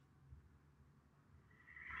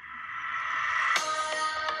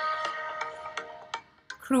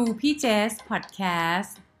รูพี่เจสพอดแคส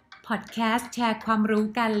ต์แชร์ความรู้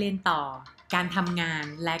การเรียนต่อการทำงาน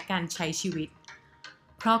และการใช้ชีวิต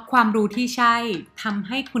เพราะความรู้ที่ใช่ทำใ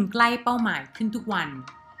ห้คุณใกล้เป้าหมายขึ้นทุกวัน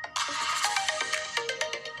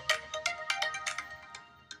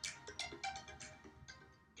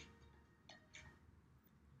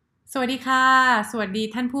สวัสดีค่ะสวัสดี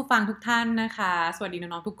ท่านผู้ฟังทุกท่านนะคะสวัสดีน้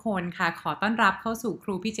องๆทุกคนค่ะขอต้อนรับเข้าสู่ค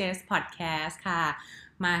รูพี่เจสพอดแคสต์ค่ะ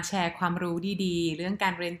มาแชร์ความรู้ดีๆเรื่องกา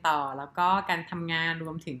รเรียนต่อแล้วก็การทำงานร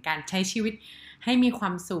วมถึงการใช้ชีวิตให้มีควา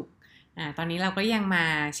มสุขตอนนี้เราก็ยังมา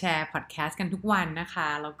แชร์พอดแคสต์กันทุกวันนะคะ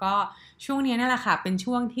แล้วก็ช่วงนี้นั่นแหละค่ะเป็น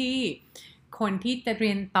ช่วงที่คนที่จะเ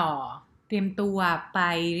รียนต่อเตรียมตัวไป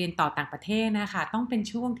เรียนต่อต่างประเทศนะคะต้องเป็น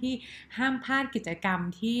ช่วงที่ห้ามพลาดกิจกรรม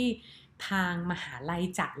ที่ทางมหาลัย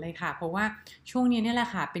จัดเลยค่ะเพราะว่าช่วงนี้นี่แหละ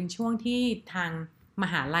ค่ะเป็นช่วงที่ทางม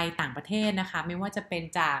หาลัยต่างประเทศนะคะไม่ว่าจะเป็น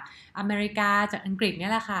จากอเมริกาจากอังกฤษเนี่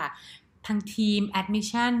ยแหละค่ะทางทีม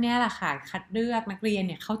admission เนี่ยแหละค่ะคัดเลือกนักเรียนเ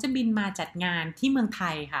นี่ยเขาจะบินมาจัดงานที่เมืองไท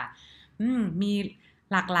ยค่ะมี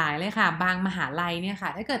หลากหลายเลยค่ะบางมหาลัยเนี่ยค่ะ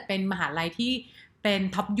ถ้าเกิดเป็นมหาลัยที่เป็น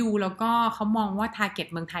ท็อปยูแล้วก็เขามองว่า target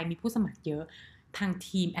เมืองไทยมีผู้สมัครเยอะทาง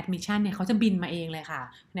ทีม admission เนี่ยเขาจะบินมาเองเลยค่ะ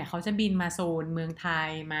เนี่ยเขาจะบินมาโซนเมืองไทย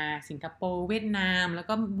มาสิงคโปร์เวียดนามแล้ว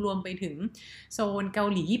ก็รวมไปถึงโซนเกา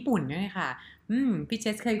หลีญี่ปุ่นด้วยค่ะพี่เจ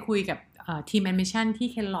สเคยคุยกับทีม admission ที่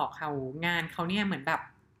เคนหลอกเขางานเขาเนี่ยเหมือนแบบ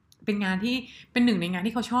เป็นงานที่เป็นหนึ่งในงาน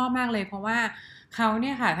ที่เขาชอบมากเลยเพราะว่าเขาเ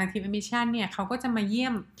นี่ยค่ะทางทีม admission เนี่ยเขาก็จะมาเยี่ย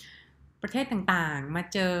มประเทศต่างๆมา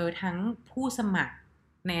เจอทั้งผู้สมัคร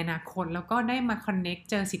ในอนาคตแล้วก็ได้มา connect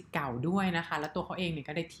เจอศิษย์เก่าด้วยนะคะแล้วตัวเขาเองเนี่ย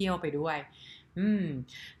ก็ได้เที่ยวไปด้วย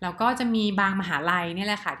แล้วก็จะมีบางมหาลัยเนี่ย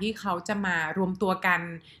แหละค่ะที่เขาจะมารวมตัวกัน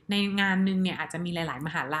ในงานหนึ่งเนี่ยอาจจะมีหลายๆม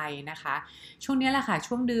หาลัยนะคะช่วงนี้แหละค่ะ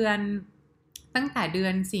ช่วงเดือนตั้งแต่เดือ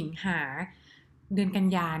นสิงหาเดือนกัน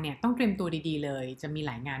ยาเนี่ยต้องเตรียมตัวดีๆเลยจะมีห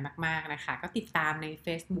ลายงานมากๆนะคะก็ติดตามใน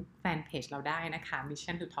Facebook Fanpage เราได้นะคะ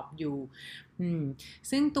Mission to Top You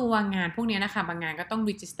ซึ่งตัวงานพวกนี้นะคะบางงานก็ต้อง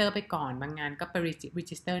register ไปก่อนบางงานก็ไป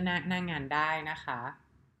register หน้างานได้นะคะ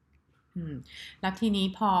แล้วทีนี้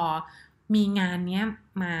พอมีงานเนี้ย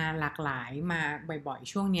มาหลากหลายมาบ่อย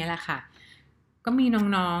ๆช่วงนี้แหละค่ะก็มี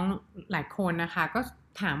น้องๆหลายคนนะคะก็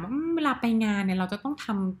ถามว่าเวลาไปงานเนี่ยเราจะต้องท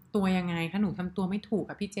ำตัวยังไงคะหนูทำตัวไม่ถูก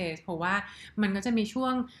กับพี่เจสเพราะว่ามันก็จะมีช่ว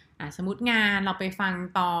งสมมติงานเราไปฟัง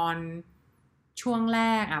ตอนช่วงแร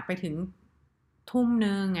กไปถึงทุ่ม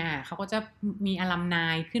นึงเขาก็จะมีอลัมไน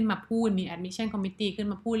ขึ้นมาพูดมี admission committee ขึ้น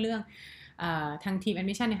มาพูดเรื่องทางทีม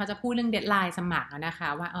admission เนี่ยเขาจะพูดเรื่อง deadline สมัครนะคะ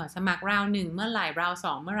ว่าสมัครราว1เมื่อไหร่ราว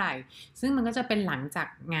2เมื่อไหร่ซึ่งมันก็จะเป็นหลังจาก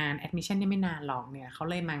งาน admission เนี่ยไม่นานหรอกเนี่ยเขา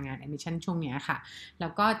เลยมางาน admission ช่วงนี้ค่ะแล้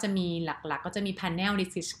วก็จะมีหลักๆก็จะมี panel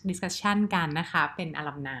discussion กันนะคะเป็น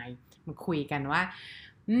alumni มาคุยกันว่า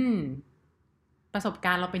ประสบก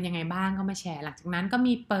ารณ์เราเป็นยังไงบ้างก็มาแชร์หลังจากนั้นก็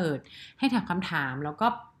มีเปิดให้ถามคำถามแล้วก็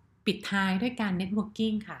ปิดท้ายด้วยการ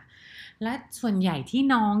networking ค่ะและส่วนใหญ่ที่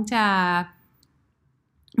น้องจะ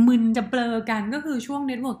มึนจะเบลอกันก็คือช่วง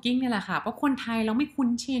networking เนี่ยแหละค่ะเพราะคนไทยเราไม่คุ้น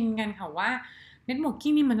ชินกันค่ะว่า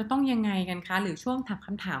networking นี่มันจะต้องยังไงกันคะหรือช่วงถามค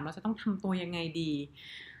ำถามเราจะต้องทำตัวยังไงดี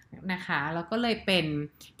นะคะแล้วก็เลยเป็น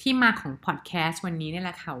ที่มาของพอดแคสต์วันนี้นี่แห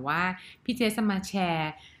ละค่ะว่าพี่เจจะมาแช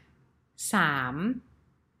ร์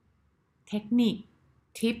3เทคนิค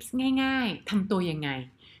ทิปส์ง่ายๆทำตัวยังไง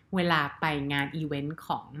เวลาไปงานอีเวนต์ข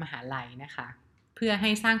องมหาลัยนะคะเพื่อใ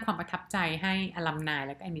ห้สร้างความประทับใจให้อลัมไนแ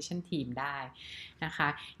ละก็ admission team ได้นะคะ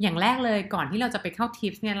อย่างแรกเลยก่อนที่เราจะไปเข้าทิ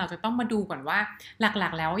ปส์เนี่ยเราจะต้องมาดูก่อนว่าหลั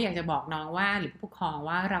กๆแล้วอยากจะบอกน้องว่าหรือผู้ปกครอง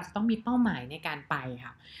ว่าเราจะต้องมีเป้าหมายในการไปค่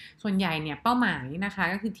ะส่วนใหญ่เนี่ยเป้าหมายนะคะ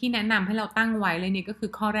ก็คือที่แนะนำให้เราตั้งไว้เลยเนี่ยก็คือ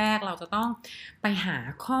ข้อแรกเราจะต้องไปหา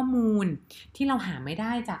ข้อมูลที่เราหาไม่ไ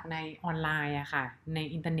ด้จากในออนไลน์อะค่ะใน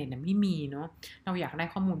อินเทอร์เน็ตไม่มีเนาะเราอยากได้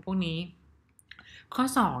ข้อมูลพวกนี้ข้อ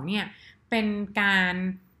2เนี่ยเป็นการ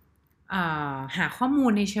หาข้อมู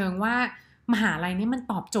ลในเชิงว่ามหาลัยนี้มัน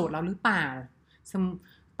ตอบโจทย์เราหรือเปล่า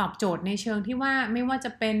ตอบโจทย์ในเชิงที่ว่าไม่ว่าจ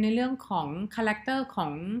ะเป็นในเรื่องของคาแรคเตอร์ขอ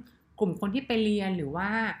งกลุ่มคนที่ไปเรียนหรือว่า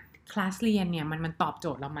คลาสเรียนเนี่ยมันตอบโจ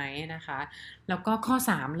ทย์เราไหมนะคะแล้วก็ข้อ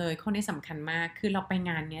3เลยข้อนี้สำคัญมากคือเราไป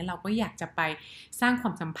งานนี้เราก็อยากจะไปสร้างคว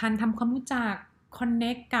ามสัมพันธ์ทำความรู้จักคอนเน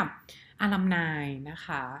คกับอลัมไนนะค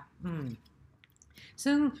ะ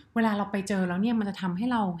ซึ่งเวลาเราไปเจอแล้วเนี่ยมันจะทำให้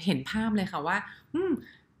เราเห็นภาพเลยค่ะว่า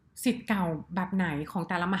ศิษย์เก่าแบบไหนของ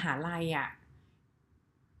แต่ละมหาลัย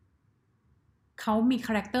เขามีค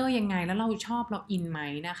าแรคเตอร์ยังไงแล้วเราชอบเราอินไหม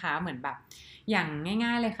นะคะเหมือนแบบอย่าง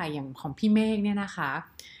ง่ายๆเลยค่ะอย่างของพี่เมฆเนี่ยนะคะ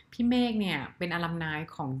พี่เมฆเนี่ยเป็นอลัมไน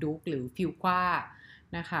ของดุ๊กหรือฟิวกว่า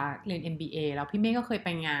นะคะเรียน MBA แล้วพี่เมฆก็เคยไป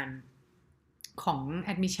งานของ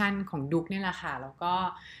admission ของดุ๊กเนี่ยแหละค่ะแล้วก็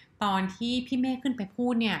ตอนที่พี่เมฆขึ้นไปพู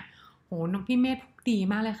ดเนี่ย น้องพี่เมฆพูดดี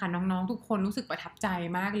มากเลยค่ะน้องๆทุกคนรู้สึกประทับใจ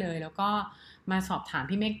มากเลยแล้วก็มาสอบถาม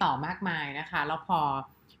พี่เมฆต่อมากมายนะคะแล้วพอ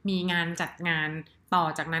มีงานจัดงานต่อ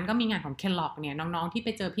จากนั้นก็มีงานของ Kellogg เนี่ยน้องๆที่ไป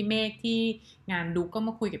เจอพี่เมฆที่งานดุ๊กก็ม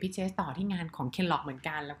าคุยกับพี่เจสต่อที่งานของ Kellogg เหมือน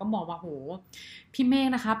กันแล้วก็บอกว่าโหพี่เมฆ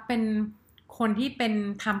นะคะเป็นคนที่เป็น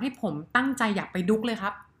ทำให้ผมตั้งใจอยากไปดุ๊กเลยค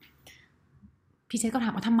รับพี่เจสก็ถา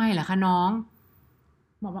มว่าทำไมเหรอคะน้อง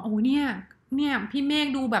บอกว่าโอ้เนี่ยพี่เมฆ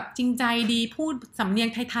ดูแบบจริงใจดีพูดสำเนียง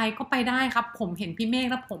ไทยๆก็ไปได้ครับผมเห็นพี่เมฆ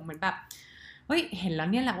แล้วผมเหมือนแบบเฮ้ยเห็นแล้ว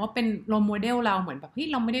เนี่ยแหละว่าเป็นโรลโมเดลเราเหมือนแบบเฮ้ย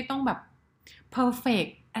เราไม่ได้ต้องแบบ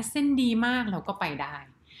perfect accent ดีมากเราก็ไปได้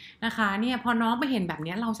นะคะเนี่ยพอน้องไปเห็นแบบ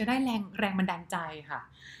นี้เราจะได้แรงบันดาลใจค่ะ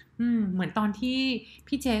เหมือนตอนที่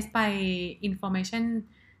พี่เจสไป information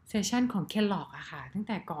session ของ Kellogg อะค่ะตั้งแ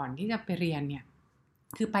ต่ก่อนที่จะไปเรียนเนี่ย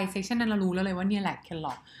คือไปเซสชันนั้นเรารู้แล้วเลยว่าเนี่ยแหละ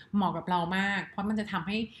Kellogg เหมาะกับเรามากเพราะมันจะทำใ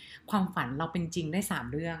ห้ความฝันเราเป็นจริงได้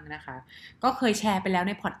3เรื่องนะคะก็เคยแชร์ไปแล้วใ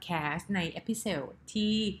นพอดแคสต์ในเอพิโซด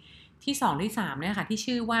ที่2ที่3เนี่ยค่ะที่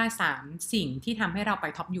ชื่อว่า3สิ่งที่ทำให้เราไป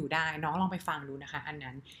ท็อปอยู่ได้น้องลองไปฟังดูนะคะอัน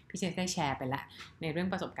นั้นพี่เจได้แชร์ไปแล้วในเรื่อง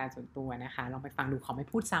ประสบการณ์ส่วนตัวนะคะลองไปฟังดูขอไม่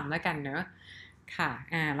พูดซ้ำแล้วกันเนอะค่ะ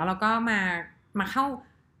แล้วเราก็มาเข้า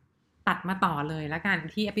ตัดมาต่อเลยแล้วกัน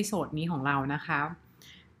ที่เอพิโซดนี้ของเรานะคะ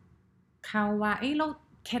เข้าว่าเรา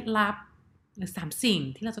เคล็ดลับหรือ3สิ่ง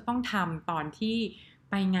ที่เราจะต้องทำตอนที่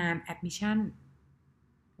ไปงาน admission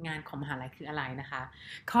งานของมหาลัยคืออะไรนะคะ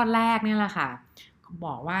ข้อแรกเนี่ยแหละค่ะบ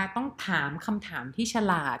อกว่าต้องถามคำถามที่ฉ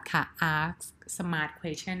ลาดค่ะ ask smart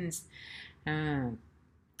questions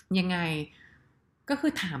ยังไงก็คื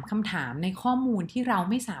อถามคำถามในข้อมูลที่เรา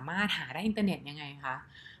ไม่สามารถหาได้อินเทอร์เน็ตยังไงคะ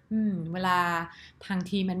เวลาทาง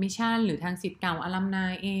ทีมแอดมิชชั่นหรือทางศิษย์เก่าอลัมนา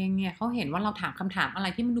ยเองเนี่ยเขาเห็นว่าเราถามคำถามอะไร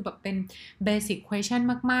ที่มันดูแบบเป็น basic question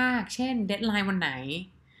มากๆเช่น deadline วันไหน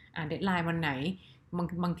deadline วันไหน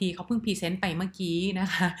บางทีเขาเพิ่งพรีเซนต์ไปเมื่อกี้นะ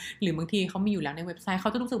คะหรือบางทีเขามีอยู่แล้วในเว็บไซต์เขา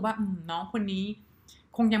จะรู้สึกว่าน้องคนนี้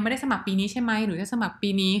คงยังไม่ได้สมัครปีนี้ใช่ไหมหรือจะสมัครปี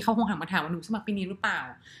นี้เขาคงหันมาถามว่าหนูสมัครปีนี้หรือเปล่า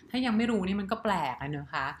ถ้ายังไม่รู้นี่มันก็แปลกอะเนอะ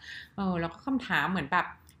คะแล้วก็คำถามเหมือนแบบ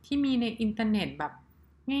ที่มีในอินเทอร์เน็ตแบบ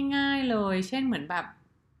ง่ายๆเลยเช่นเหมือนแบบ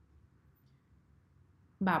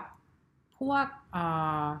พวก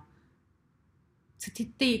สถิ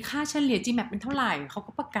ติค่าเฉลี่ย GMAT เป็นเท่าไหร่เขา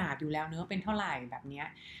ก็ประกาศอยู่แล้วเนอะเป็นเท่าไหร่แบบเนี้ย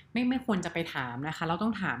ไม่ควรจะไปถามนะคะเราต้อ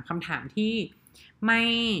งถามคำถามที่ไม่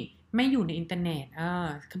ไม่อยู่ในอินเทอร์เน็ต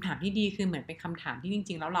คำถามที่ดีคือเหมือนเป็นคำถามที่จ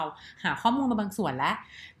ริงๆแล้วเราหาข้อมูลมาบางส่วนแล้ว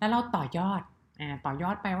เราต่อยอด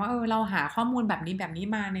ไปว่าเราหาข้อมูลแบบนี้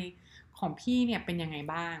มาในของพี่เนี่ยเป็นยังไง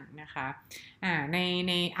บ้างนะคะใ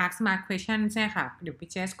น Ask Smart Questions เนี่ยค่ะเดี๋ยวพี่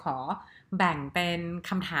เจสขอแบ่งเป็น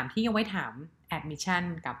คำถามที่เอาไว้ถาม admission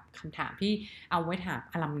กับคำถามที่เอาไว้ถาม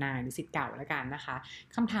alumni หรือศิษย์เก่าแล้วกันนะคะ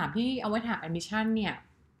คำถามที่เอาไว้ถาม admission เนี่ย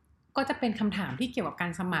ก็จะเป็นคำถามที่เกี่ยวกับกา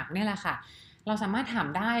รสมัครเนี่ยแหละค่ะเราสามารถถาม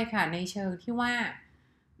ได้ค่ะในเชิงที่ว่า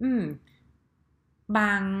บ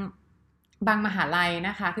างมหาลัยน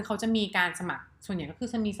ะคะคือเขาจะมีการสมัครส่วนใหญ่ก็คือ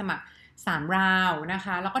จะมีสมัคร3ราวนะค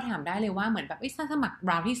ะแล้วก็ถามได้เลยว่าเหมือนแบบถ้าสมัคร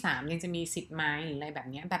ราวที่3ยังจะมีสิทธิ์ไหมหรืออะไรแบบ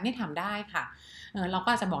นี้ถามได้ค่ะเราก็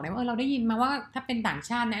อาจจะบอกได้ว่าเราได้ยินมาว่าถ้าเป็นต่าง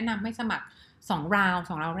ชาติแนะนำให้สมัคร2 ร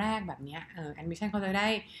าวแรกแบบนี้admission เขาจะได้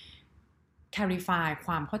clarify ค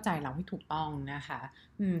วามเข้าใจเราให้ถูกต้องนะคะ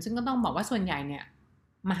ซึ่งก็ต้องบอกว่าส่วนใหญ่เนี่ย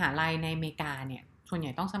มหาลัยในอเมริกาเนี่ยส่วนให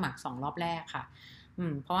ญ่ต้องสมัคร2 รอบแรกค่ะ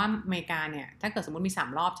เพราะว่าอเมริกาเนี่ยถ้าเกิดสมมติมี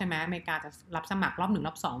3 รอบใช่ไหมอเมริกาจะรับสมัครรอบ1ร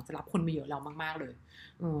อบ2จะรับคนมาเยอะเรามากๆเลย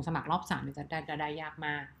สมัครรอบ3เนี่ยจะได้ยากม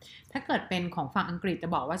ากถ้าเกิดเป็นของฝั่งอังกฤษจะ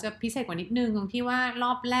บอกว่าจะพิเศษกว่านิดนึงตรงที่ว่าร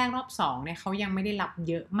อบแรกรอบ2เนี่ยเขายังไม่ได้รับ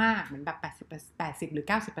เยอะมากเหมือนแบบ80หรือ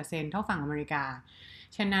 90% เท่าฝั่งอเมริกา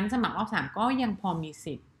ฉะนั้นสมัครรอบ3ก็ยังพอมี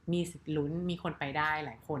สิทธิ์ลุ้นมีคนไปได้ห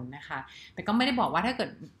ลายคนนะคะแต่ก็ไม่ได้บอกว่าถ้าเกิด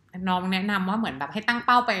น้องแนะนำว่าเหมือนแบบให้ตั้งเ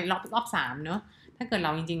ป้าไปรอบ3เนอะถ้าเกิดเร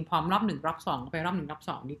าจริงๆพร้อมรอบ1รอบ2ก็ไปรอบ1รอบ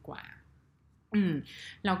2ดีกว่า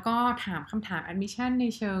แล้วก็ถามคำถาม admission ใน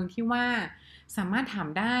เชิงที่ว่าสามารถถาม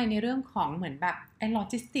ได้ในเรื่องของเหมือนแบบโล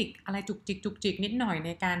จิสติกอะไรจุกจิกนิดหน่อยใน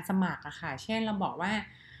การสมัครอะค่ะเช่นเราบอกว่า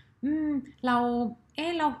เรา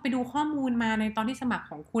ไปดูข้อมูลมาในตอนที่สมัคร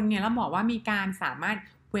ของคุณเนี่ยแล้วบอกว่ามีการสามารถ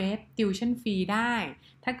เวฟ tuition fee ได้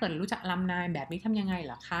ถ้าเกิดรู้จักลัมนายแบบนี้ทำยังไงเห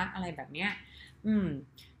รอคะอะไรแบบเนี้ย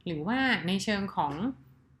หรือว่าในเชิงของ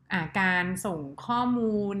การส่งข้อ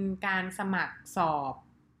มูลการสมัครสอบ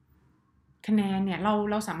คะแนนเนี่ย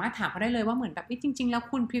เราสามารถถามเขาได้เลยว่าเหมือนแบบจริงๆแล้ว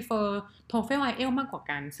คุณ prefer TOEFL IELTS มากกว่า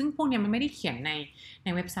กันซึ่งพวกเนี้ยมันไม่ได้เขียนใน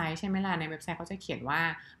เว็บไซต์ใช่ไหมล่ะในเว็บไซต์เขาจะเขียนว่า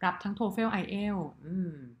รับทั้ง TOEFL IELTS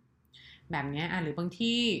แบบเนี้ยหรือบาง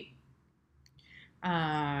ที่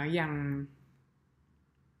อย่าง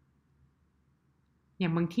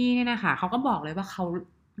บางที่เนี่ยนะคะเขาก็บอกเลยว่าเขา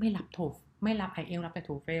ไม่รับไม่รับ IELTS รับแต่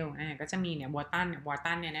TOEFL ก็จะมีเนี่ยวอร์ตันเ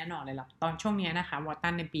นี่ยแน่นอนเลยรับตอนช่วงนี้นะคะวอร์ตั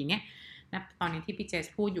นในปีนี้ นะตอนนี้ที่พี่เจส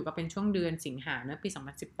พูดอยู่ก็เป็นช่วงเดือนสิงหาเนอะปี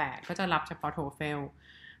2018ก็จะรับเฉพาะ TOEFL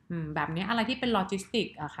แบบนี้อะไรที่เป็นโลจิสติก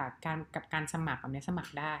อะค่ะกับการสมัครแบบนี้สมัค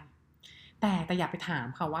รได้แต่อย่าไปถาม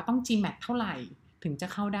ค่ะว่าต้อง GMAT เท่าไหร่ถึงจะ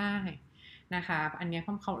เข้าได้นะคะอันนี้เข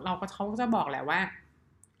าก็จะบอกแหละว่า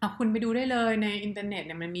เอาคุณไปดูได้เลยในอินเทอร์เน็ตเ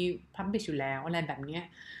นี่ยมันมี publish อยู่แล้วอะไรแบบนี้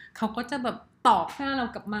เขาก็จะแบบตอบหน้าเรา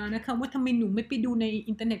กลับมานะคะว่าทำไมหนูไม่ไปดูใน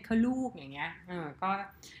อินเทอร์เน็ตคะลูกอย่างเงี้ยก็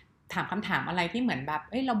ถามคำถามอะไรที่เหมือนแบบ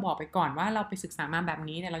เราบอกไปก่อนว่าเราไปศึกษามาแบบ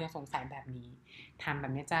นี้เนี่ยเราจะสงสัยแบบนี้ถามแบ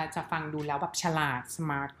บนี้จะฟังดูแล้วแบบฉลาด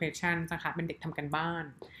smart question นะคะเป็นเด็กทำกันบ้าน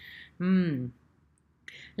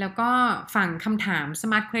แล้วก็ฝั่งคำถาม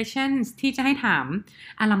smart questions ที่จะให้ถาม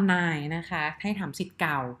alumni นะคะให้ถามศิษย์เ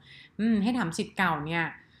ก่าให้ถามศิษย์เก่าเนี่ย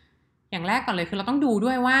อย่างแรกก่อนเลยคือเราต้องดู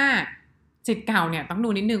ด้วยว่าศิษย์เก่าเนี่ยต้องดู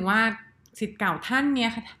นิดนึงว่าศิษย์เก่าท่านเนี่ย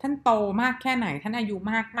ท่านโตมากแค่ไหนท่านอายุ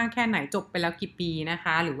มากแค่ไหนจบไปแล้วกี่ปีนะค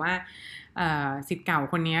ะหรือว่าศิษย์เก่า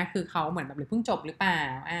คนนี้คือเขาเหมือนแบบหรือเพิ่งจบหรือเปล่า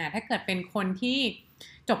ถ้าเกิดเป็นคนที่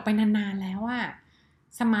จบไปนานๆแล้ว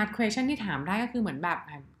smart question ที่ถามได้ก็คือเหมือนแบบ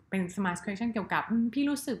เป็น smart question เกี่ยวกับพี่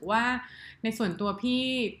รู้สึกว่าในส่วนตัวพี่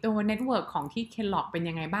ตัว network ของที่ Kellogg เป็น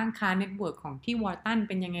ยังไงบ้างคะ network ของที่ Wharton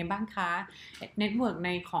เป็นยังไงบ้างคะ network ใน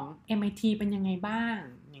ของ MIT เป็นยังไงบ้าง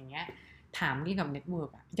อย่างเงี้ยถามที่กับ network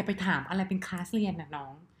อย่าไปถามอะไรเป็นคลาสเรียนน้อ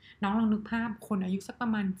งลองนึกภาพคนอายุสักปร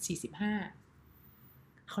ะมาณ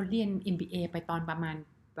45เขาเรียน MBA ไปตอนประมาณ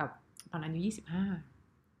แบบตอนอายุ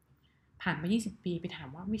25ผ่านมา20ปีไปถาม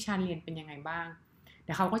ว่าวิชาเรียนเป็นยังไงบ้างเ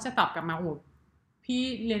ดี๋ยวเขาก็จะตอบกลับมาโอ้พี่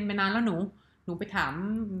เรียนไปนานแล้วหนูไปถา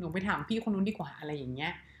มพี่คนนู้นดีกว่าอะไรอย่างเงี้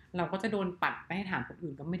ยเราก็จะโดนปัดไปให้ถามคน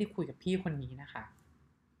อื่นก็ไม่ได้คุยกับพี่คนนี้นะคะ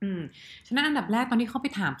ฉะนั้นอันดับแรกตอนที่เขาไป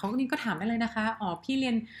ถามเขาก็ถามได้เลยนะคะพี่เรี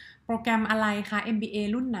ยนโปรแกรมอะไรคะ MBA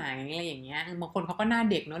รุ่นไหนอะไรอย่างเงี้ยบางคนเขาก็หน้า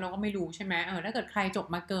เด็กเนอะเราก็ไม่รู้ใช่ไหมถ้าเกิดใครจบ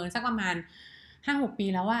มาเกินสักประมาณ5-6 ปี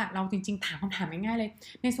แล้วเราจริงๆถามคำถามง่ายๆเลย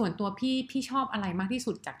ในส่วนตัวพี่ชอบอะไรมากที่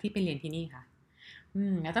สุดจากที่ไปเรียนที่นี่ค่ะ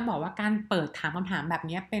แล้วจะบอกว่าการเปิดถามคำถามแบบ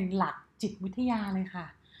นี้เป็นหลักจิตวิทยาเลยค่ะ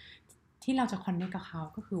ที่เราจะคอนเนคกับเขา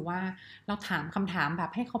ก็คือว่าเราถามคำถามแบ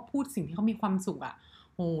บให้เขาพูดสิ่งที่เขามีความสุข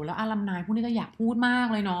โอ้แล้วอาลัมนายพวกนี้ก็อยากพูดมาก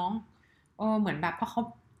เลยน้องเหมือนแบบ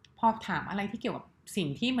พอถามอะไรที่เกี่ยวกับสิ่ง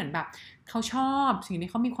ที่เหมือนแบบเขาชอบสิ่งที่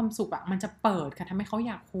เขามีความสุขมันจะเปิดค่ะทำให้เขาอ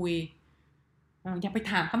ยากคุยอย่าไป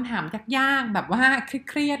ถามคำถามยากๆแบบว่าเ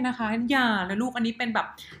ครียดๆนะคะอย่าเลยลูกอันนี้เป็นแบบ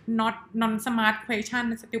non smart question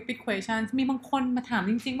stupid question มีบางคนมาถาม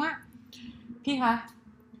จริงๆว่าพี่คะ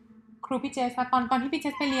ครูพี่เจสตอนที่พี่เจ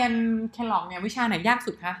สไปเรียนแคลล็อกเนี่ยวิชาไหนยาก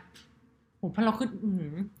สุดคะพอเราขึ้น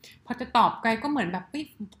พอจะตอบไกลก็เหมือนแบบ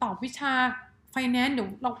ตอบวิชาไฟแนนซ์เดี๋ยว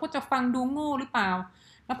เราก็จะฟังดูโง่หรือเปล่า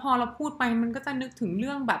แล้วพอเราพูดไปมันก็จะนึกถึงเ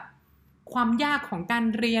รื่องแบบความยากของการ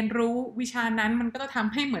เรียนรู้วิชานั้นมันก็จะท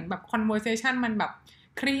ำให้เหมือนแบบ conversation มันแบบ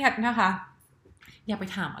เครียดนะคะอย่าไป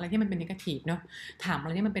ถามอะไรที่มันเป็น negative เนาะถามอะไ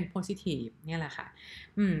รที่มันเป็น positive เนี่ยแหละค่ะ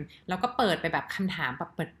แล้วก็เปิดไปแบบคำถามแบ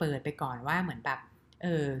บเปิดไปก่อนว่าเหมือนแบบ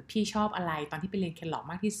พี่ชอบอะไรตอนที่ไปเรียนแคลล็อก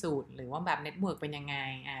มากที่สุดหรือว่าแบบเน็ตเวิร์กเป็นยังไง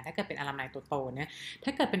ถ้าเกิดเป็นอลัมไนตัวโตเนี่ยถ้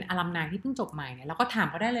าเกิดเป็นอลัมไนที่เพิ่งจบใหม่เนี่ยเราก็ถาม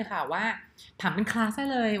เขาได้เลยค่ะว่าถามเป็นคลาสได้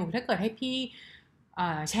เลยถ้าเกิดให้พี่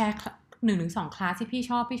แชร์1-2 คลาสที่พี่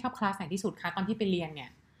ชอบคลาสไหนที่สุดคะตอนที่ไปเรียนเนี่ย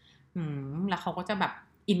แล้วเขาก็จะแบบ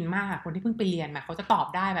อินมากคนที่เพิ่งไปเรียนมาเขาจะตอบ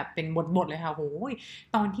ได้แบบเป็นบทเลยค่ะโหย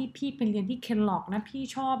ตอนที่พี่ไปเรียนที่เคลล็อกนะพี่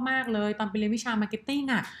ชอบมากเลยตอนไปเรียนวิชามาร์เก็ตติ้ง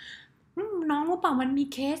น้องรู้เปล่ามันมี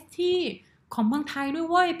เคสที่ของเมืองไทยด้วย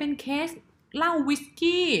เว้ยเป็นเคสเหล้าวิส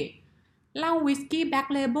กี้แบ็ค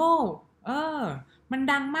เลเบลมัน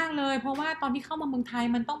ดังมากเลยเพราะว่าตอนที่เข้ามาเมืองไทย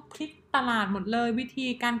มันต้องพลิกตลาดหมดเลยวิธี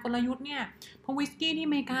การกลยุทธ์เนี่ยเพราะวิสกี้ที่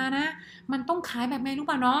อเมริกานะมันต้องขายแบบไงรู้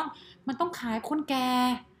ป่ะน้องมันต้องขายคนแก่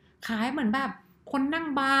ขายเหมือนแบบคนนั่ง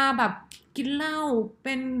บาร์แบบกินเหล้าเ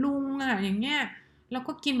ป็นลุงอย่างเงี้ยแล้ว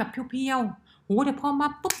ก็กินแบบเพียวๆโหแต่พอมา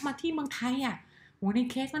ปุ๊บมาที่เมืองไทยโหใน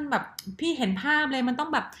เคสมันแบบพี่เห็นภาพเลยมันต้อง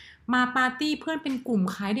แบบมาปาร์ตี้เพื่อนเป็นกลุ่ม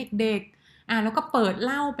ขายเด็กๆแล้วก็เปิดเห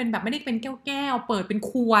ล้าเป็นแบบไม่ได้เป็นแก้วเปิดเป็น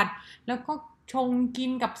ขวดแล้วก็ชงกิ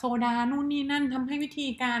นกับโซดานู่นนี่นั่นทำให้วิธี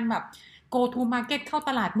การแบบ go to market เข้าต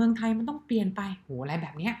ลาดเมืองไทยมันต้องเปลี่ยนไปโหอะไรแบ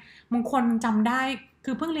บเนี้ยบางคนจำได้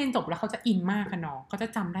คือเพิ่งเรียนจบแล้วเขาจะอินมากค่ะน้องเขาจะ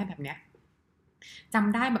จำได้แบบเนี้ยจ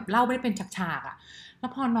ำได้แบบเล่าไม่ได้เป็นฉากๆแล้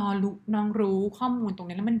วพอน้องรู้ข้อมูลตรง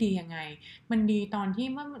นี้แล้วมันดียังไงมันดีตอนที่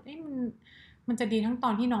ว่ามันจะดีทั้งตอ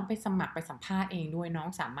นที่น้องไปสมัครไปสัมภาษณ์เองด้วยน้อง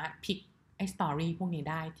สามารถพิกสตอรี่พวกนี้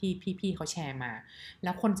ได้ที่พี่ๆเขาแชร์มาแ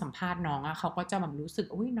ล้วคนสัมภาษณ์น้องเขาก็จะแบบรู้สึก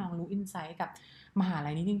อุ้ยน้องรู้อินไซต์กับมหาลั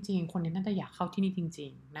ยนี้จริงๆคนนี้น่าจะอยากเข้าที่นี่จริ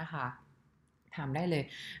งๆนะคะถามได้เลย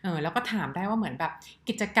แล้วก็ถามได้ว่าเหมือนแบบ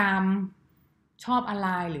กิจกรรมชอบอะไร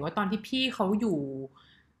หรือว่าตอนที่พี่เขาอยู่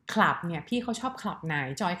คลับเนี่ยพี่เขาชอบคลับไหน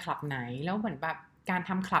จอยคลับไหนแล้วเหมือนแบบการท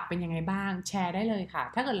ำคลับเป็นยังไงบ้างแชร์ได้เลยค่ะ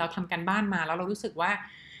ถ้าเกิดเราทำการบ้านมาแล้วเรารู้สึกว่า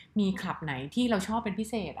มีคลับไหนที่เราชอบเป็นพิ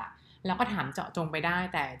เศษอะแล้วก็ถามเจาะจงไปได้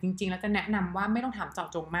แต่จริงๆแล้วจะแนะนำว่าไม่ต้องถามเจาะ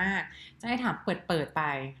จงมากจะให้ถามเปิดไป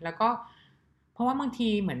แล้วก็เพราะว่าบางที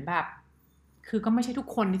เหมือนแบบคือก็ไม่ใช่ทุก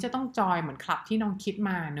คนที่จะต้องจอยเหมือนคลับที่น้องคิด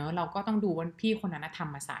มาเนอะเราก็ต้องดูว่าพี่คนนั้นท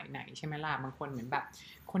ำมาสายไหนใช่ไหมล่ะบางคนเหมือนแบบ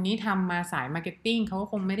คนนี้ทำมาสายมาร์เก็ตติ้งเขาก็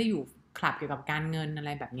คงไม่ได้อยู่คลับเกี่ยวกับการเงินอะไร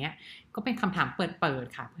แบบนี้ก็เป็นคำถามเปิด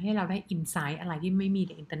ค่ะเพื่อให้เราได้อินไซต์อะไรที่ไม่มีใ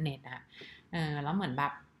นอินเทอร์เน็ตอะแล้วเหมือนแบ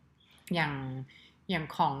บอย่างอย่าง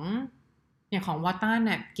ของอย่างของวอตัน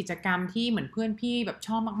น่ะกิจกรรมที่เหมือนเพื่อนพี่แบบช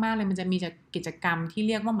อบมากๆเลยมันจะมีกิจกรรมที่เ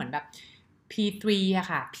รียกว่าเหมือนแบบ P3 อะ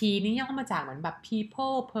ค่ะ P นี่ย่อมาจากเหมือนแบบ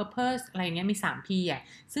people purpose อะไรเงี้ยมี3 P อะ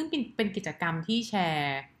ซึ่งเป็นกิจกรรมที่แช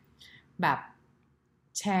ร์แบบ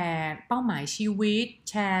แชร์เป้าหมายชีวิต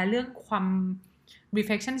แชร์เรื่องความ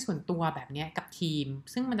reflection ส่วนตัวแบบนี้กับทีม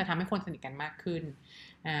ซึ่งมันจะทำให้คนสนิทกันมากขึ้น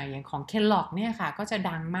อย่างของ Kellogg เนี่ยค่ะก็จะ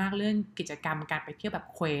ดังมากเรื่องกิจกรรมการไปเที่ยวแบบ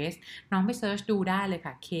Quest น้องไปเซิร์ชดูได้เลย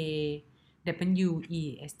ค่ะ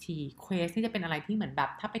WEST Quest ที่จะเป็นอะไรที่เหมือนแบบ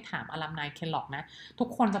ถ้าไปถามอลัมนาย Kellogg นะทุก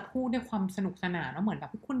คนจะพูดด้วยความสนุกสนานว่าเหมือนแบ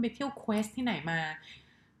บคุณไปเที่ยว Quest ที่ไหนมา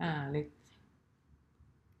หรือ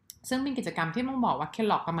ซึ่งเป็นกิจกรรมที่ต้องบอกว่า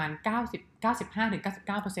Kellogg ประมาณ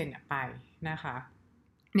95-99%ไปนะคะ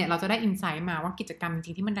เนี่ยเราจะได้อินไซต์มาว่ากิจกรรมจ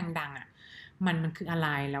ริงๆที่มันดังๆมันคืออะไร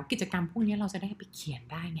แล้วกิจกรรมพวกนี้เราจะได้ไปเขียน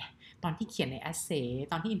ได้ไงตอนที่เขียนใน essay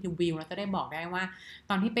ตอนที่ interview เราจะได้บอกได้ว่า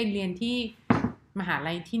ตอนที่ไปเรียนที่มหา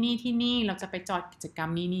ลัยที่นี่เราจะไปจอยกิจกรรม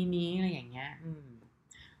นี้อะไรอย่างเงี้ย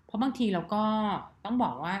เพราะบางทีเราก็ต้องบ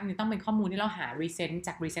อกว่านี่ต้องเป็นข้อมูลที่เราหา recent จ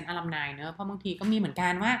าก recent alumni เนอะเพราะบางทีก็มีเหมือนกั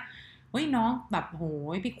นว่าเฮ้ยน้องแบบโห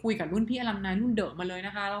ยพี่คุยกับรุ่นพี่ alumni รุ่นเดอะมาเลยน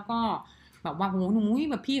ะคะแล้วก็แบบว่าโหหนู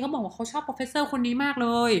แบบพี่เขาบอกว่าเขาชอบ professor คนนี้มากเล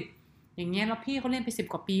ยอย่างเงี้ยแล้วพี่เขาเรียนไป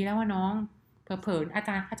10 กว่าปีแล้วว่าน้องเผลอๆอาจ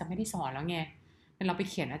ารย์อาจจะไม่ได้สอนแล้วไงแต่เราไป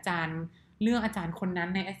เขียนอาจารย์เรื่องอาจารย์คนนั้น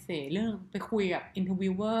ใน essay เรื่องไปคุยกับ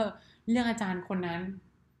interviewer เรื่องอาจารย์คนนั้น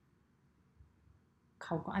เข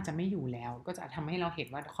าก็อาจจะไม่อยู่แล้วก็จะทำให้เราเห็น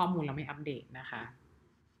ว่าข้อมูลเราไม่อัปเดตนะคะ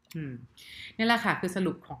นี่แหละค่ะคือส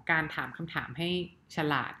รุปของการถามคำถามให้ฉ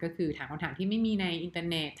ลาดก็คือถามคำถามที่ไม่มีในอินเทอร์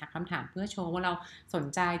เน็ตถามคำถามเพื่อโชว์ว่าเราสน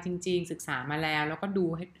ใจจริงๆศึกษามาแล้วก็ดู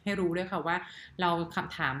ให้รู้ด้วยค่ะว่าเราค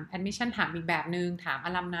ำถาม admission ถามอีกแบบนึงถามอ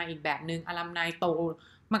ลัมนายอีกแบบนึงอลัมนายโต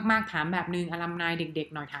มากๆถามแบบนึงอลัมนายเด็ก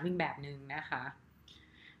ๆหน่อยถามอีกแบบนึงนะคะ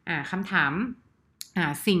คำถาม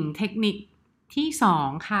สิ่งเทคนิคที่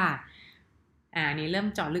2ค่ะนี่เริ่ม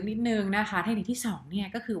เจาะลึกนิดนึงนะคะเทคนิคที่2เนี่ย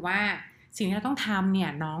ก็คือว่าสิ่งที่เราต้องทำเนี่ย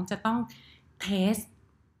น้องจะต้องเทส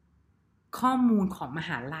ข้อมูลของมห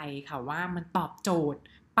าลัยค่ะว่ามันตอบโจทย์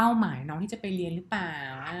เป้าหมายน้องที่จะไปเรียนหรือเปล่า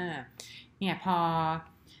เนี่ยพอ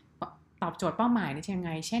ตอบโจทย์เป้าหมายนี่ยังไ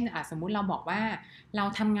งเช่นสมมุติเราบอกว่าเรา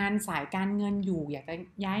ทำงานสายการเงินอยู่อยากจะ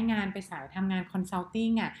ย้ายงานไปสายทำงานคอนซัลทิ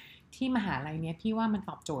งที่มหาลัยเนี้ยพี่ว่ามัน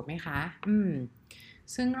ตอบโจทย์ไหมคะ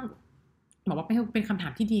ซึ่งบอกว่าเป็นคำถา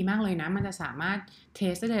มที่ดีมากเลยนะมันจะสามารถเท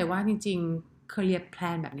สได้เลยว่าจริงๆ career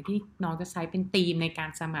plan แบบนี้ที่น้องจะใช้เป็นธีมในการ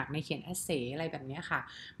สมัครในเขียน essay อะไรแบบนี้ค่ะ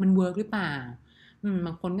มันเวิร์กหรือเปล่าบ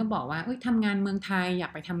างคนก็บอกว่าทำงานเมืองไทยอยา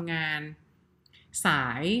กไปทำงานสา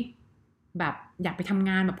ยแบบอยากไปทำ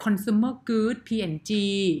งานแบบ consumer good P&G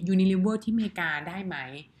Unilever ที่อเมริกาได้ไหม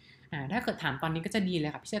ถ้าเกิดถามตอนนี้ก็จะดีเล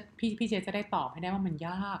ยค่ะพี่เจจะได้ตอบให้ได้ว่ามันย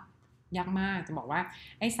ากมากจะบอกว่า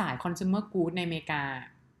ไอ้สาย consumer good ในอเมริกา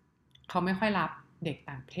เขาไม่ค่อยรับเด็ก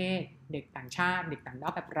ต่างประเทศเด็กต่างชาติเด็กต่างด้า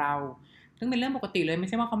วแบบเราซึ่งเป็นเรื่องปกติเลยไม่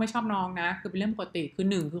ใช่ว่าเขาไม่ชอบน้องนะคือเป็นเรื่องปกติคือ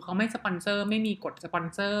1คือเขาไม่สปอนเซอร์ไม่มีกฎสปอน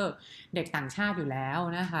เซอร์เด็กต่างชาติอยู่แล้ว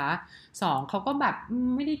นะคะ2เขาก็แบบ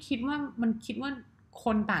ไม่ได้คิดว่ามันคิดว่าค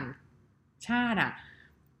นต่างชาติ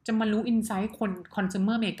จะมารู้อินไซต์คนคอน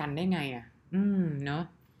sumer อเมริกันได้ไงเนอะ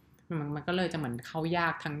มันก็เลยจะเหมือนเขายา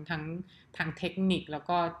กทั้งเทคนิคแล้ว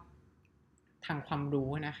ก็ทางความรู้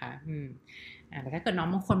นะคะแต่ถ้าเกิดน้อง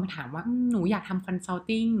บางคนมาถามว่าหนูอยากทำคอนซัล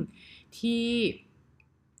ทิงที่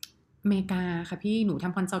อเมริกาค่ะพี่หนูท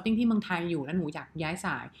ำคอนซัลทิงที่เมืองไทยอยู่แล้วหนูอยากย้ายส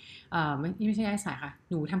ายไม่ใช่ย้ายสายค่ะ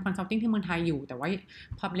หนูทำคอนซัลทิงที่เมืองไทยอยู่แต่ว่า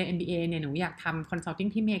พอเรียน MBA เนี่ยหนูอยากทำคอนซัลทิง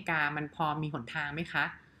ที่อเมริกามันพอมีหนทางไหมคะ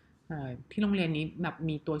ที่โรงเรียนนี้แบบ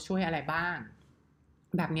มีตัวช่วยอะไรบ้าง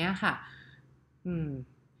แบบนี้ค่ะ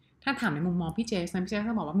ถ้าถามในมุมมองพี่เจสนะพี่เจส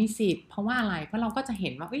ก็บอกว่ามีสิทธิ์เพราะว่าอะไรเพราะเราก็จะเห็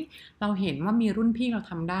นว่าเราเห็นว่ามีรุ่นพี่เรา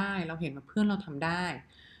ทำได้เราเห็นว่าเพื่อนเราทำได้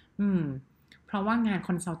เพราะว่างานค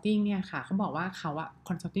อนซัลทิงเนี่ยค่ะเขาบอกว่าเขาค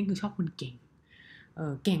อนซัลทิงคือชอบคนเก่ง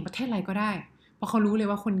เก่งประเทศอะไรก็ได้เพราะเขารู้เลย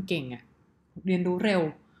ว่าคนเก่งเรียนรู้เร็ว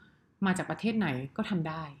มาจากประเทศไหนก็ทำ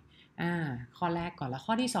ได้ข้อแรกก่อนแล้ว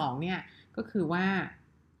ข้อที่2เนี่ยก็คือว่า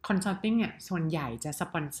คอนซัลทิงเนี่ยส่วนใหญ่จะส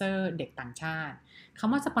ปอนเซอร์เด็กต่างชาติค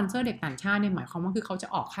ำว่าสปอนเซอร์เด็กต่างชาติเนี่ยหมายความว่าคือเขาจะ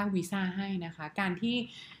ออกค่าวีซ่าให้นะคะการที่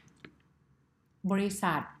บริ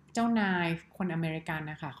ษัท เจ้านายคนอเมริกัน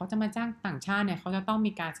นะคะเขาจะมาจ้างต่างชาติเนี่ยเขาจะต้อง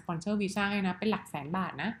มีการสปอนเซอร์วีซ่าให้นะเป็นหลักแสนบา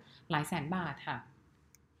ทนะหลายแสนบาทค่ะ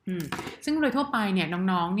ซึ่งโดยทั่วไปเนี่ย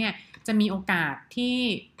น้องๆเนี่ยจะมีโอกาสที่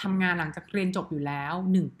ทำงานหลังจากเรียนจบอยู่แล้ว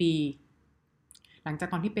1 ปีหลังจาก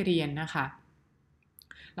ตอนที่ไปเรียนนะคะ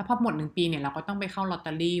แล้วพอหมด1 ปีเนี่ยเราก็ต้องไปเข้าลอตเต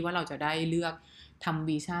อรี่ว่าเราจะได้เลือกทำ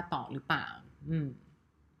วีซ่าต่อหรือเปล่า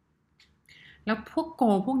แล้วพวกโก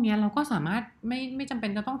พวกนี้เราก็สามารถไม่จำเป็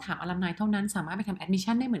นจะต้องถามอลัมไนเท่านั้นสามารถไปทำแอดมิช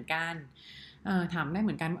ชั่นได้เหมือนกันถามได้เห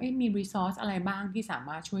มือนกันว่ามีรีซอสอะไรบ้างที่สาม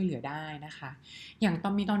ารถช่วยเหลือได้นะคะอย่างตอ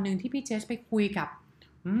นนึงที่พี่เจสไปคุยกับ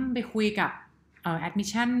แอดมิช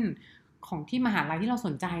ชั่นของที่มหาลัยที่เราส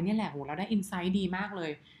นใจเนี่ยแหละโหเราได้อินไซต์ดีมากเล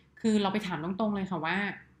ยคือเราไปถามตรงๆเลยค่ะว่า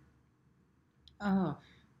เออ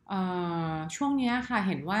ช่วงนี้ค่ะเ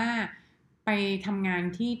ห็นว่าไปทำงาน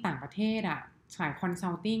ที่ต่างประเทศอะสายคอนซั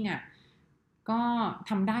ลทิงอะก็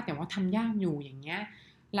ทำได้แต่ว่าทำยากอยู่อย่างเงี้ย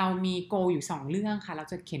เรามีโกอยู่2เรื่องค่ะเรา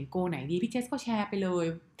จะเขียนโกไหนดีพี่เจสก็แชร์ไปเลย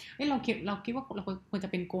เราคิดว่าเราควรจะ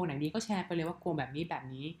เป็นโกไหนดีก็แชร์ไปเลยว่าโกแบบนี้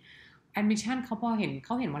แอดมิชชั่นเขาพอเห็นเข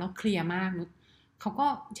าเห็นว่าเราเคลียร์มากนุชเขาก็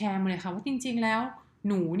แชร์มาเลยค่ะว่าจริงๆแล้ว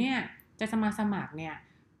หนูเนี่ยจะมาสมัครเนี่ย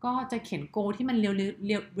ก็จะเขียนโกที่มันเรีย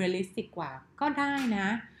ลลิสติกกว่าก็ได้นะ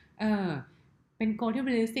เออเป็นโกที่เ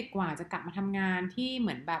รียลลิสติกกว่าจะกลับมาทำงานที่เห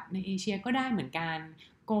มือนแบบในเอเชียก็ได้เหมือนกัน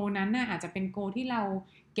โกนั้นน่ะอาจจะเป็นโกที่เรา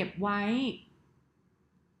เก็บไว้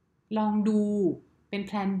ลองดูเป็นแ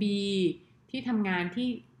พลน B ที่ทำงานที่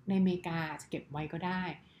ในอเมริกาจะเก็บไว้ก็ได้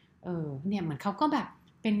เนี่ยเหมือนเขาก็แบบ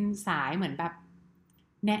เป็นสายเหมือนแบบ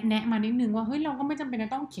แนะมานิดนึงว่าเฮ้ยเราก็ไม่จำเป็นจะ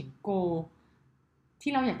ต้องเขียนโก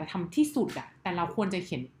ที่เราอยากจะทำที่สุดอะแต่เราควรจะเ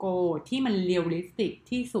ขียนโกที่มันเรียลลิสติก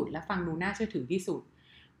ที่สุดและฟังดูน่าเชื่อถือที่สุด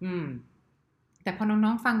อืมแต่พอน้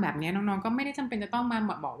องๆฟังแบบนี้น้องๆก็ไม่ได้จำเป็นจะต้องมา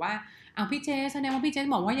บอกว่าเอาพี่เจแสดงว่าพี่เจ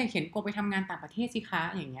บอกว่าอย่าเขียนโกไปทำงานต่างประเทศสิคะ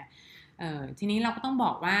อย่างเงี้ยทีนี้เราก็ต้องบ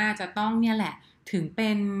อกว่าจะต้องเนี่ยแหละถึงเป็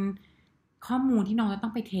นข้อมูลที่น้องจะต้อ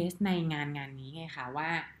งไปเทสในงานนี้ไงคะว่า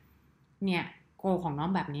เนี่ยโกของน้อง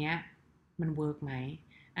แบบนี้มันเวิร์กไหม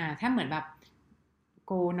ถ้าเหมือนแบบโ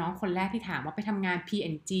กน้องคนแรกที่ถามว่าไปทำงาน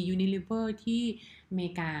P&G Unilever ที่อเม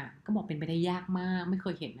ริกาก็บอกเป็นไปได้ยากมากไม่เค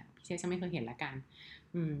ยเห็นนะพี่เชษจะไม่เคยเห็นละกัน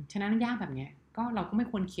ฉะนั้นยากแบบเนี้ยก็เราก็ไม่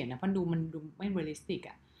ควรเขียนนะเพราะมันดูไม่เรียลลิสติก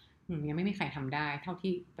อ่ะยังไม่มีใครทำได้เท่า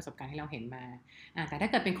ที่ประสบการณ์ที่เราเห็นมาแต่ถ้า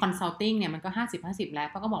เกิดเป็นคอนซัลทิงเนี่ยมันก็50-50แล้ว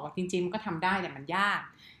เพราะก็บอกว่าจริงๆมันก็ทำได้แต่มันยาก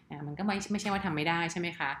มันก็ไม่ใช่ว่าทำไม่ได้ใช่ไหม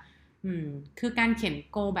คะคือการเขียน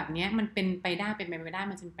โกแบบนี้มันเป็นไปไม่ได้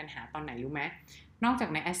มันจะมีปัญหาตอนไหนรู้ไหมนอกจาก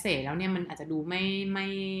ใน essay แล้วเนี่ยมันอาจจะดูไม่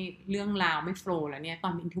เรื่องราวไม่โฟล์แล้วเนี่ยตอ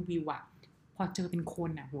นอินเทอร์วิวอะพอเจอเป็นค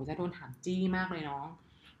นอะโหจะโดนถามจี้มากเลยน้อง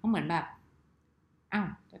เพราะเหมือนแบบอ้าว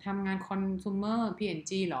จะทำงานคอน sumer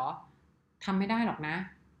P&G เหรอทำไม่ได้หรอกนะ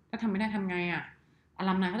ถ้าทำไม่ได้ทำไงอะอ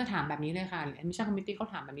ลัมนาก็จะถามแบบนี้เลยค่ะหรือ admission committee เขา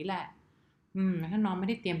ถามแบบนี้แหละแล้วถ้าน้องไม่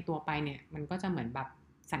ได้เตรียมตัวไปเนี่ยมันก็จะเหมือนแบบ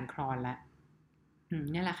สั่นคลอนแล้ว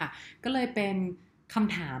นี่แหละค่ะก็เลยเป็นค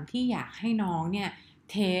ำถามที่อยากให้น้องเนี่ย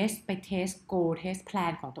เทสโกเทสแพล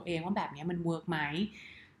นของตัวเองว่าแบบนี้มันเวิร์กไหม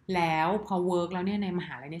แล้วพอเวิร์กแล้วเนี่ยในมห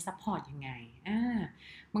าลัยเนี่ยซัพพอร์ตยังไง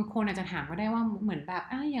บางคนอาจจะถามก็ได้ว่าเหมือนแบบ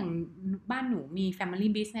อย่างบ้านหนูมี Family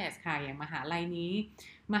Business ค่ะอย่างมหาลัยนี้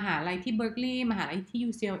มหาลัยที่เบิร์กลีย์มหาลัยที่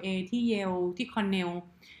UCLA ที่เยลที่คอนเนล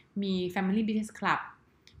มี Family Business Club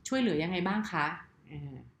ช่วยเหลือยังไงบ้างคะ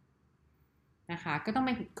นะคะก็ต้องไป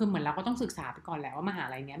คือเหมือนเราก็ต้องศึกษาไปก่อนแหละว่ามหา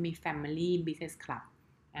ลัยเนี้ยมี Family Business Club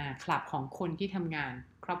คลับของคนที่ทำงาน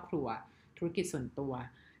ครอบครัวธุรกิจส่วนตัว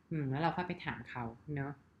แล้วเราค่อยไปถามเขาเนา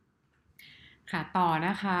ะค่ะต่อน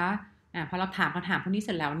ะคะพอเราถามคำถามพวกนี้เส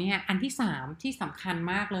ร็จแล้วเนี่ยอันที่3ที่สำคัญ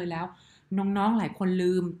มากเลยแล้วน้องๆหลายคน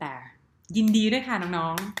ลืมแต่ยินดีด้วยค่ะน้อ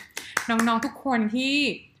งๆน้องๆทุกคนที่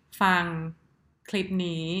ฟังคลิป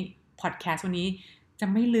นี้พอดแคสต์วันนี้จะ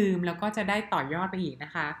ไม่ลืมแล้วก็จะได้ต่อยอดไปอีกน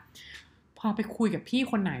ะคะพอไปคุยกับพี่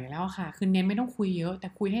คนไหนแล้วค่ะคือเน้นไม่ต้องคุยเยอะแต่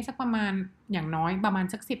คุยให้สักประมาณอย่างน้อยประมาณ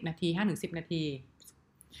สัก10 นาที5-10 นาที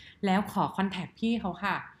แล้วขอคอนแทคพี่เขา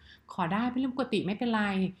ค่ะขอได้เป็นเรื่องปกติไม่เป็นไร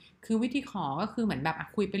คือวิธีขอก็คือเหมือนแบบ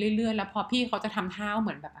คุยไปเรื่อยๆแล้วพอพี่เขาจะทำท่าเห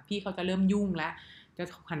มือนแบบพี่เขาจะเริ่มยุ่งแล้วจะ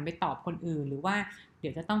หันไปตอบคนอื่นหรือว่าเดี๋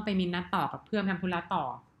ยวจะต้องไปมีนัดต่อกับเพื่อนทำธุระต่อ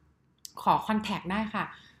ขอคอนแทคได้ค่ะ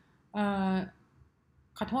เอ่อ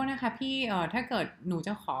ขอโทษนะคะพี่ถ้าเกิดหนูจ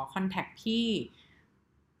ะขอคอนแทคพี่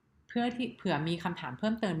เพื่อที่เผื่อมีคำถามเพิ่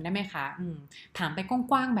มเติมได้ไหมคะถามไปก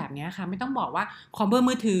ว้างๆแบบนี้ค่ะไม่ต้องบอกว่าขอเบอร์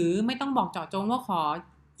มือถือไม่ต้องบอกเจาะจงว่าขอ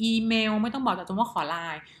อีเมลไม่ต้องบอกเจาะจงว่าขอไล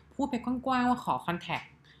น์พูดไปกว้างๆว่าขอคอนแทค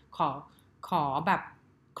ขอแบบ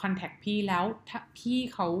คอนแทคพี่แล้วถ้าพี่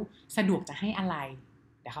เขาสะดวกจะให้อะไร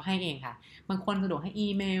เดี๋ยวเขาให้เองค่ะบางคนสะดวกให้อี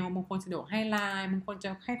เมลบางคนสะดวกให้ไลน์บางคนจะ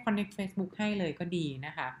ให้ connect Facebook ให้เลยก็ดีน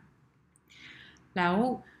ะคะแล้ว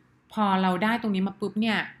พอเราได้ตรงนี้มาปุ๊บเ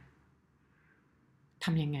นี่ย ท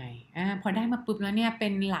ำยังไงพอได้มาปุ๊บแล้วเนี่ยเป็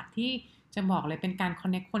นหลักที่จะบอกเลยเป็นการคอน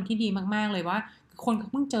เนคคนที่ดีมากๆเลยว่าคนเขา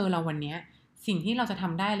เพิ่งเจอเราวันเนี้ยสิ่งที่เราจะท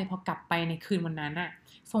ำได้เลยพอกลับไปในคืนวันนั้นอะ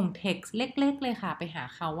ส่งเท็กซ์เล็กๆเลยค่ะไปหา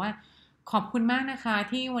เขาว่าขอบคุณมากนะคะ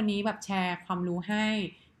ที่วันนี้แบบแชร์ความรู้ให้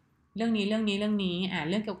เรื่องนี้เรื่องนี้เรื่องนี้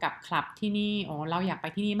เรื่องเกี่ยวกับคลับที่นี่เราอยากไป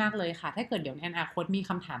ที่นี่มากเลยค่ะถ้าเกิดเดี๋ยวในอนาคตมี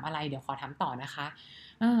คำถามอะไรเดี๋ยวขอถามต่อนะคะ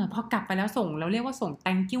พอกลับไปแล้วส่งเราเรียกว่าส่ง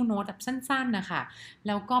thank you note แบบสั้นๆนะคะ แ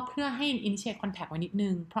ล้วก็เพื่อให้ initiate contact ไว้นิดนึ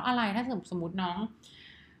งเพราะอะไรถ้าสมมติน้อง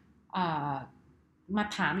เอ่อมา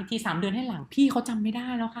ถามอีกที3 เดือนให้หลังพี่เขาจำไม่ได้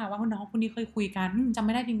แล้วค่ะว่าน้องคนนี้เคยคุยกันจำไ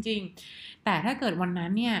ม่ได้จริงๆแต่ถ้าเกิดวันนั้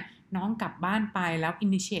นเนี่ยน้องกลับบ้านไปแล้ว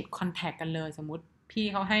initiate contact กันเลยสมมติพี่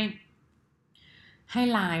เขาให้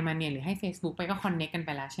ไลน์มาเนี่ยหรือให้ Facebook ไปก็ connect กันไป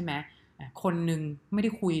แล้วใช่ไหมคนหนึ่งไม่ได้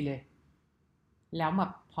คุยเลยแล้วแบ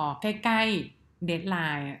บพอใกล้ๆเดดไล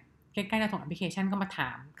น์ใกล้ๆจะส่งแอปพลิเคชันก็มาถ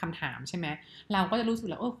ามคำถามใช่ไหมเราก็จะรู้สึก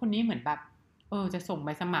แล้วคนนี้เหมือนแบบจะส่งใบ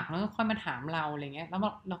สมัครแล้วก็ค่อยมาถามเราอะไรเงี้ยแ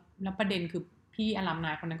ล้วประเด็นคือพี่อลัมน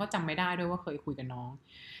ายคนนั้นก็จำไม่ได้ด้วยว่าเคยคุยกับน้อง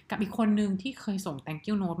กับอีกคนนึงที่เคยส่ง thank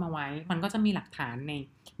you note มาไว้มันก็จะมีหลักฐาน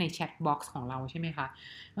ในแชทบ็อกซ์ของเราใช่ไหมคะ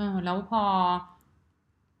แล้วพอ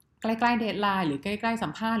ใกล้ๆเดดไลน์หรือใกล้ๆสั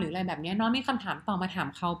มภาษณ์หรืออะไรแบบนี้น้องมีคำถามต่อมาถาม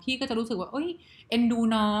เขาพี่ก็จะรู้สึกว่าเอ็นดู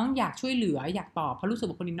น้องอยากช่วยเหลืออยากตอบเพราะรู้สึก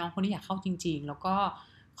ว่าคนนี้น้องคนนี้อยากเข้าจริงๆแล้วก็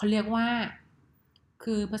เขาเรียกว่า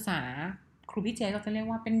คือภาษาครูพี่เจก็จะเรียก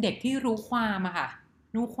ว่าเป็นเด็กที่รู้ความอะค่ะ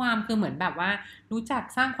รู้ความคือเหมือนแบบว่ารู้จัก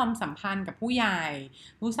สร้างความสัมพันธ์กับผู้ใหญ่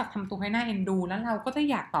รู้จักทำตัวให้น่าเอ็นดูแล้วเราก็จะ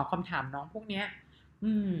อยากตอบคำถามน้องพวกเนี้ย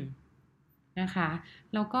อืมนะคะ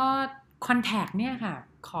แล้วก็คอนแทคเนี่ยค่ะ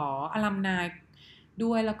ขออลัมนาย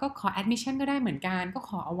ด้วยแล้วก็ขอแอดมิชชั่นก็ได้เหมือนกันก็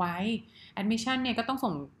ขอเอาไว้แอดมิชชั่นเนี่ยก็ต้อง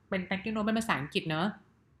ส่งเป็น thank you note เป็นภาษาอังกฤษเนอะ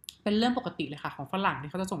เป็นเรื่องปกติเลยค่ะของฝรั่งเนี่ย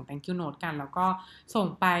เขาจะส่ง thank you note กันแล้วก็ส่ง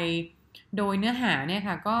ไปโดยเนื้อหาเนี่ย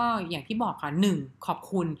ค่ะก็อย่างที่บอกค่ะ1ขอบ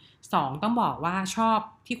คุณ2ต้องบอกว่าชอบ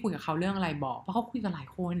ที่คุยกับเขาเรื่องอะไรบอกเพราะเขาคุยกับหลาย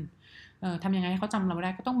คนทำยังไงให้เขาจำเราไ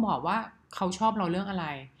ด้ก็ต้องบอกว่าเขาชอบเราเรื่องอะไร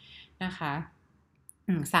นะคะ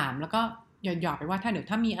3แล้วก็หยอดๆไปว่าเดี๋ยว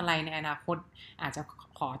ถ้ามีอะไรในอนาคตอาจจะ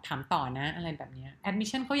ขอถามต่อนะอะไรแบบนี้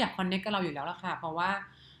admission เขาอยาก connect กับเราอยู่แล้วล่ะค่ะเพราะว่า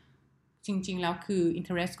จริงๆแล้วคือ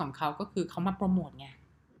interest ของเขาก็คือเขามาโปรโมทไง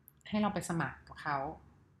ให้เราไปสมัครกับเขา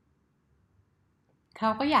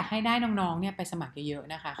ก็อยากให้ได้น้องๆเนี่ยไปสมัครเยอะ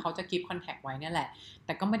ๆนะคะเขาจะ keep contact ไว้เนี่ยแหละแ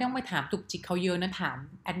ต่ก็ไม่ต้องไปถามจุกจิกเขาเยอะนะถาม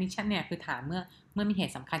admission เนี่ยคือถามเมื่อมีเห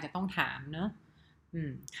ตุสำคัญจะต้องถามเนอะ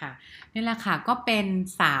ค่ะนี่แหละค่ะก็เป็น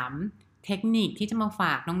3เทคนิคที่จะมาฝ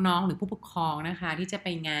ากน้องๆหรือผู้ปกครองนะคะที่จะไป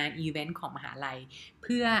งานอีเวนต์ของมหาลัยเ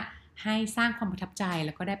พื่อให้สร้างความประทับใจแ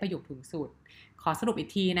ล้วก็ได้ประโยชน์สูงสุดขอสรุปอีก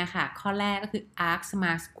ทีนะคะข้อแรกก็คือ ask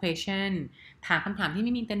smart question ถามคำถามที่ไ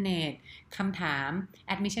ม่มีอินเทอร์เน็ตคำถาม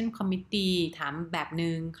admission committee ถามแบบห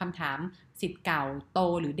นึ่งคำถามสิทธิ์เก่าโต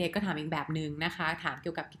หรือเด็กก็ถามอีกแบบหนึ่งนะคะถามเ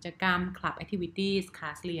กี่ยวกับกิจกรรม club activities คล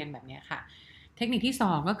าสเรียนแบบนี้ค่ะเทคนิคที่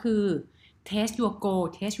2ก็คือ test your goal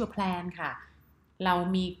test your plan ค่ะเรา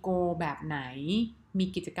มี goal แบบไหนมี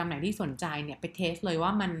กิจกรรมไหนที่สนใจเนี่ยไปเทสเลยว่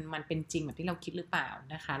ามันเป็นจริงแบบที่เราคิดหรือเปล่า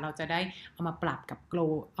นะคะเราจะได้เอามาปรับกับ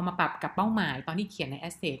goal เอามาปรับกับเป้าหมายตอนที่เขียนใน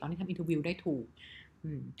essay ตอนที่ทำ interview ได้ถูก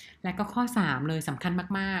และก็ข้อ3เลยสำคัญ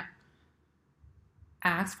มาก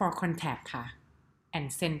ๆ ask for contact ค่ะ and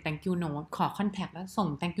send thank you note ขอ contact แล้วส่ง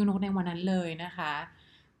thank you note ในวันนั้นเลยนะคะ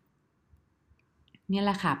เนี่ยแห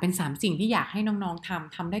ละค่ะเป็น3สิ่งที่อยากให้น้อง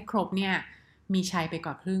ๆทำได้ครบเนี่ยมีชัยไปก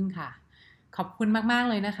ว่าครึ่งค่ะขอบคุณมากๆ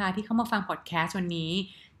เลยนะคะที่เข้ามาฟังพอดแคสต์วันนี้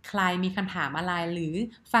ใครมีคำถามอะไรหรือ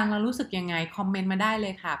ฟังแล้วรู้สึกยังไงคอมเมนต์มาได้เล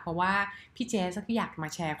ยค่ะเพราะว่าพี่เจสก็อยากมา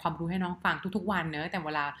แชร์ความรู้ให้น้องฟังทุกๆวันเนอะแต่เว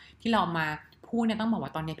ลาที่เรามาพูดเนี่ยต้องบอกว่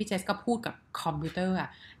าตอนนี้พี่เจสก็พูดกับคอมพิวเตอร์อะ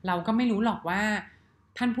เราก็ไม่รู้หรอกว่า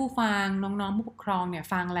ท่านผู้ฟังน้องๆผู้ปกครองเนี่ย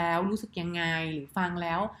ฟังแล้วรู้สึกยังไงหรือฟังแ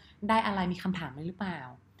ล้วได้อะไรมีคำถามไหมหรือเปล่า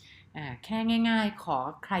แค่ง่ายๆขอ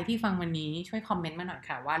ใครที่ฟังวันนี้ช่วยคอมเมนต์มาหน่อย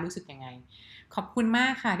ค่ะว่ารู้สึกยังไงขอบคุณมา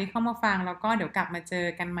กค่ะที่เข้ามาฟังแล้วก็เดี๋ยวกลับมาเจอ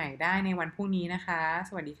กันใหม่ได้ในวันพรุ่งนี้นะคะส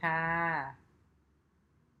วัสดีค่ะ